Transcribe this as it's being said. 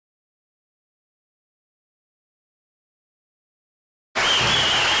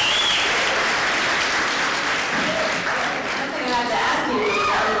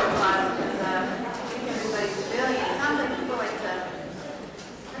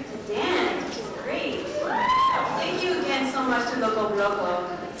Loco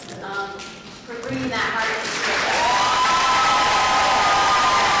Bloco for bringing that heart together.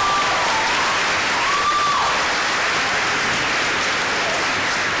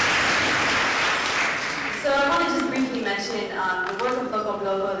 So I want to just briefly mention the work of Loco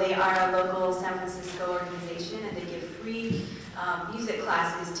Bloco. They are a local San Francisco organization, and they give free music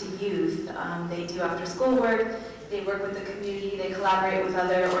classes to youth. They do after-school work. They work with the community, they collaborate with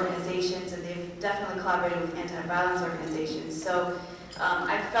other organizations, and they've definitely collaborated with anti-violence organizations. So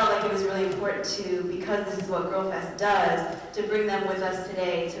I felt like it was really important to, because this is what GrowFest does, to bring them with us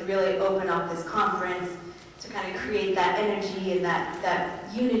today to really open up this conference, to kind of create that energy and that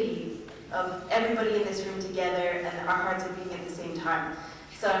unity of everybody in this room together, and our hearts are beating at the same time.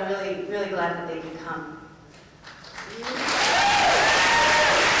 So I'm really, really glad that they could come.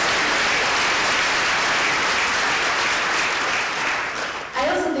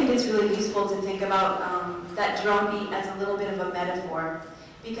 It's really useful to think about that drum beat as a little bit of a metaphor,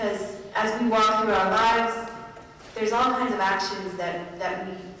 because as we walk through our lives, there's all kinds of actions that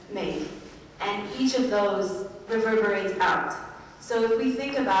we make, and each of those reverberates out. So if we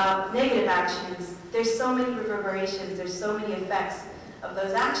think about negative actions, there's so many reverberations, there's so many effects of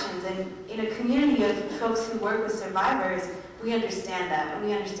those actions, and in a community of folks who work with survivors, we understand that, and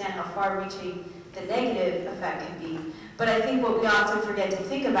we understand how far-reaching the negative effect can be. But I think what we often forget to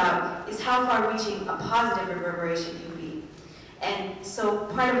think about is how far-reaching a positive reverberation can be. And so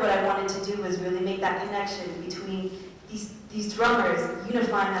part of what I wanted to do was really make that connection between these drummers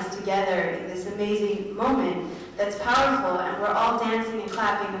unifying us together in this amazing moment that's powerful, and we're all dancing and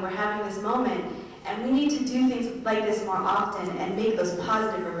clapping, and we're having this moment. And we need to do things like this more often and make those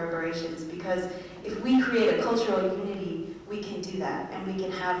positive reverberations, because if we create a cultural unity, we can do that, and we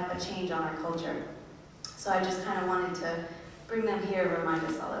can have a change on our culture. So I just kind of wanted to bring them here and remind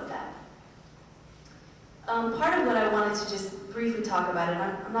us all of that. Part of what I wanted to just briefly talk about, and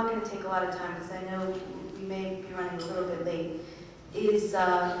I'm not going to take a lot of time because I know we may be running a little bit late, is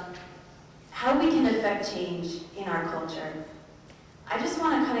how we can affect change in our culture. I just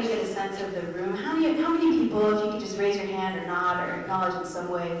want to kind of get a sense of the room. How many people, if you could just raise your hand or nod or acknowledge in some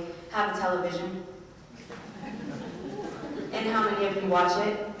way, have a television? And how many of you watch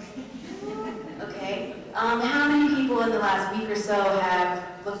it? Okay. How many people in the last week or so have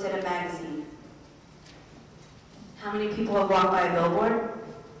looked at a magazine? How many people have walked by a billboard?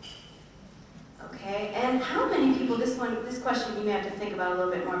 Okay. And how many people, this question you may have to think about a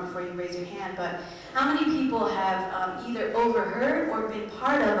little bit more before you raise your hand, but how many people have either overheard or been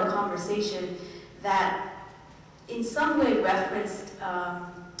part of a conversation that in some way referenced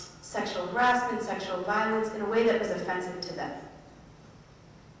sexual harassment, sexual violence in a way that was offensive to them?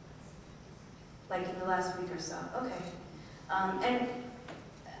 Like in the last week or so. Okay. And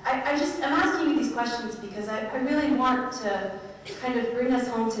I'm asking you these questions because I really want to kind of bring us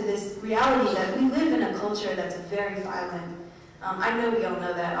home to this reality that we live in a culture that's very violent. I know we all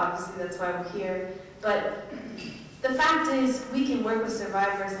know that, obviously that's why we're here, but the fact is we can work with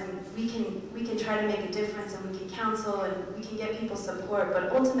survivors, and we can try to make a difference, and we can counsel, and we can get people support, but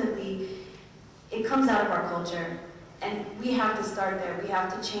ultimately it comes out of our culture. And we have to start there. We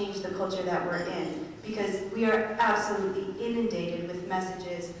have to change the culture that we're in, because we are absolutely inundated with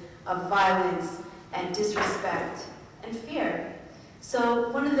messages of violence and disrespect and fear. So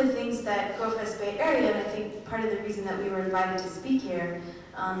one of the things that GrowFest Bay Area, and I think part of the reason that we were invited to speak here,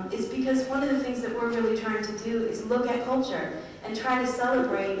 is because one of the things that we're really trying to do is look at culture and try to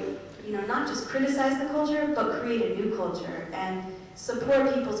celebrate, not just criticize the culture, but create a new culture and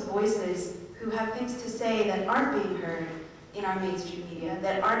support people's voices who have things to say that aren't being heard in our mainstream media,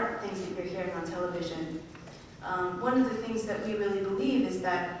 that aren't things that you're hearing on television. One of the things that we really believe is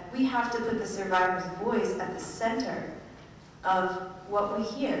that we have to put the survivor's voice at the center of what we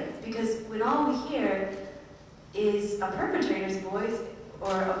hear. Because when all we hear is a perpetrator's voice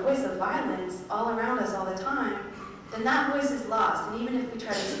or a voice of violence all around us all the time, then that voice is lost. And even if we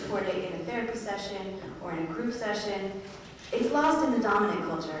try to support it in a therapy session or in a group session, it's lost in the dominant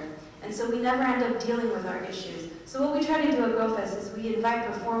culture. And so we never end up dealing with our issues. So what we try to do at GrowFest is we invite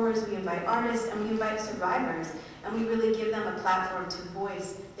performers, we invite artists, and we invite survivors. And we really give them a platform to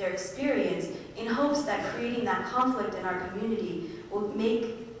voice their experience in hopes that creating that conflict in our community will make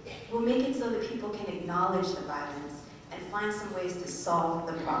it so that people can acknowledge the violence and find some ways to solve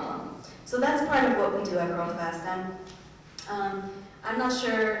the problem. So that's part of what we do at GrowFest. And I'm not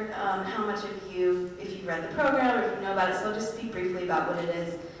sure how much of you, if you've read the program or if you know about it, so I'll just speak briefly about what it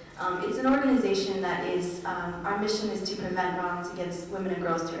is. It's an organization that is, our mission is to prevent violence against women and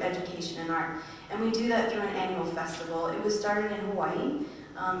girls through education and art. And we do that through an annual festival. It was started in Hawaii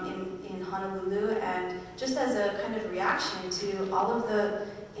in Honolulu, and just as a kind of reaction to all of the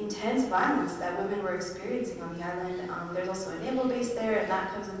intense violence that women were experiencing on the island. There's also a naval base there, and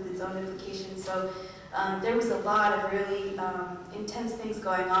that comes with its own implications. So there was a lot of really intense things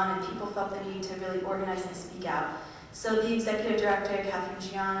going on, and people felt the need to really organize and speak out. So the executive director, Catherine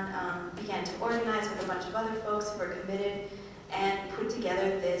Gian, began to organize with a bunch of other folks who were committed and put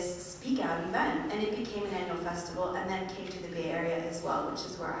together this Speak Out event. And it became an annual festival and then came to the Bay Area as well, which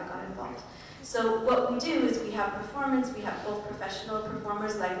is where I got involved. So what we do is we have performance, we have both professional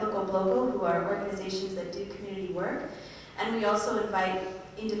performers like Local Bloco, who are organizations that do community work, and we also invite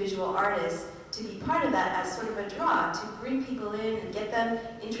individual artists to be part of that as sort of a draw, to bring people in and get them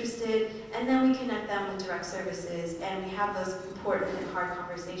interested, and then we connect them with direct services, and we have those important and hard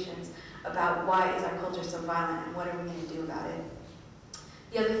conversations about why is our culture so violent and what are we going to do about it.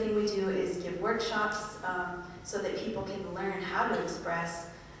 The other thing we do is give workshops so that people can learn how to express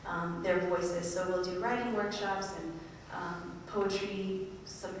their voices. So we'll do writing workshops and poetry,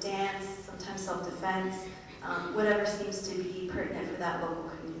 some dance, sometimes self-defense, whatever seems to be pertinent for that local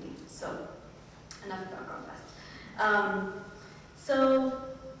community. So enough about Girl Fest. So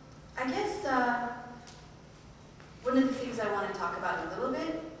I guess one of the things I want to talk about a little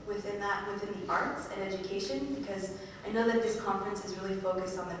bit within the arts and education, because I know that this conference is really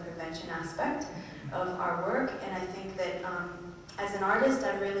focused on the prevention aspect of our work, and I think that as an artist,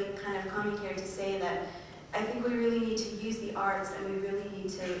 I'm really kind of coming here to say that I think we really need to use the arts, and we really need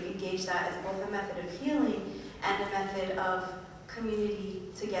to engage that as both a method of healing and a method of community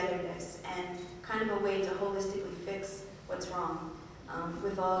togetherness, and kind of a way to holistically fix what's wrong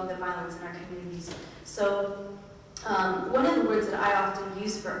with all of the violence in our communities. So one of the words that I often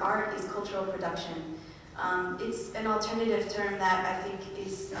use for art is cultural production. It's an alternative term that I think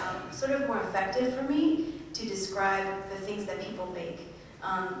is sort of more effective for me to describe the things that people make.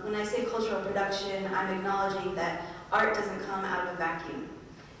 When I say cultural production, I'm acknowledging that art doesn't come out of a vacuum.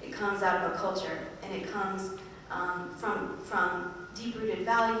 It comes out of a culture, and it comes from deep-rooted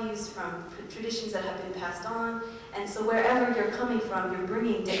values, from traditions that have been passed on, and so wherever you're coming from, you're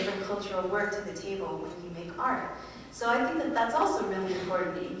bringing different cultural work to the table when you make art. So I think that that's also really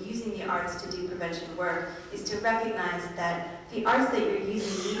important in using the arts to do prevention work, is to recognize that the arts that you're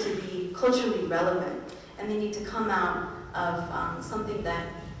using need to be culturally relevant, and they need to come out of something that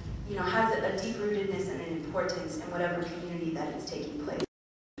has a deep-rootedness and an importance in whatever community that it's taking place.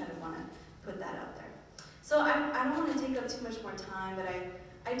 I kind of want to put that out there. So I don't want to take up too much more time, but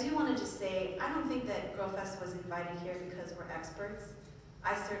I do want to just say, I don't think that Girl Fest was invited here because we're experts.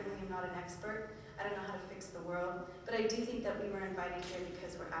 I certainly am not an expert. I don't know how to fix the world, but I do think that we were invited here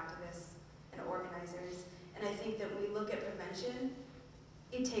because we're activists and organizers. And I think that when we look at prevention,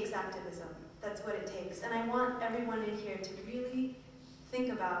 it takes activism. That's what it takes. And I want everyone in here to really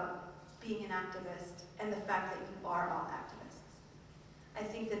think about being an activist and the fact that you are all activists. I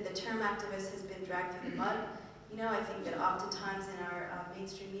think that the term activist has been dragged through the mud. I think that oftentimes in our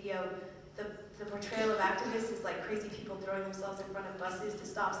mainstream media, the portrayal of activists is like crazy people throwing themselves in front of buses to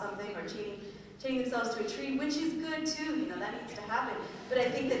stop something, or chaining themselves to a tree, which is good too, that needs to happen. But I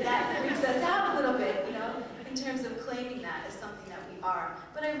think that freaks us out a little bit, in terms of claiming that as something that we are.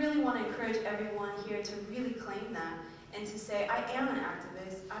 But I really want to encourage everyone here to really claim that and to say, I am an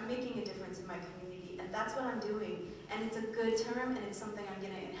activist, I'm making a difference in my community, and that's what I'm doing. And it's a good term, and it's something I'm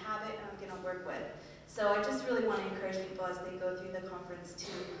going to inhabit and I'm going to work with. So I just really want to encourage people as they go through the conference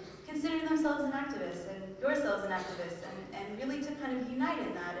to consider themselves an activist and yourselves an activist, and really to kind of unite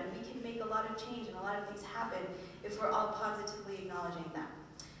in that, and we can make a lot of change and a lot of things happen if we're all positively acknowledging that.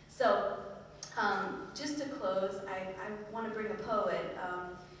 So just to close, I want to bring a poet.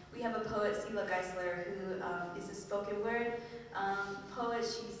 We have a poet, Sela Geisler, who is a spoken word poet.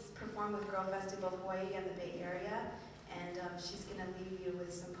 She's performed with Girl Fest in both Hawaii and the Bay Area, and she's going to leave you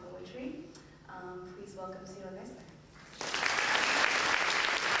with some poetry. Please welcome Sela Geisler.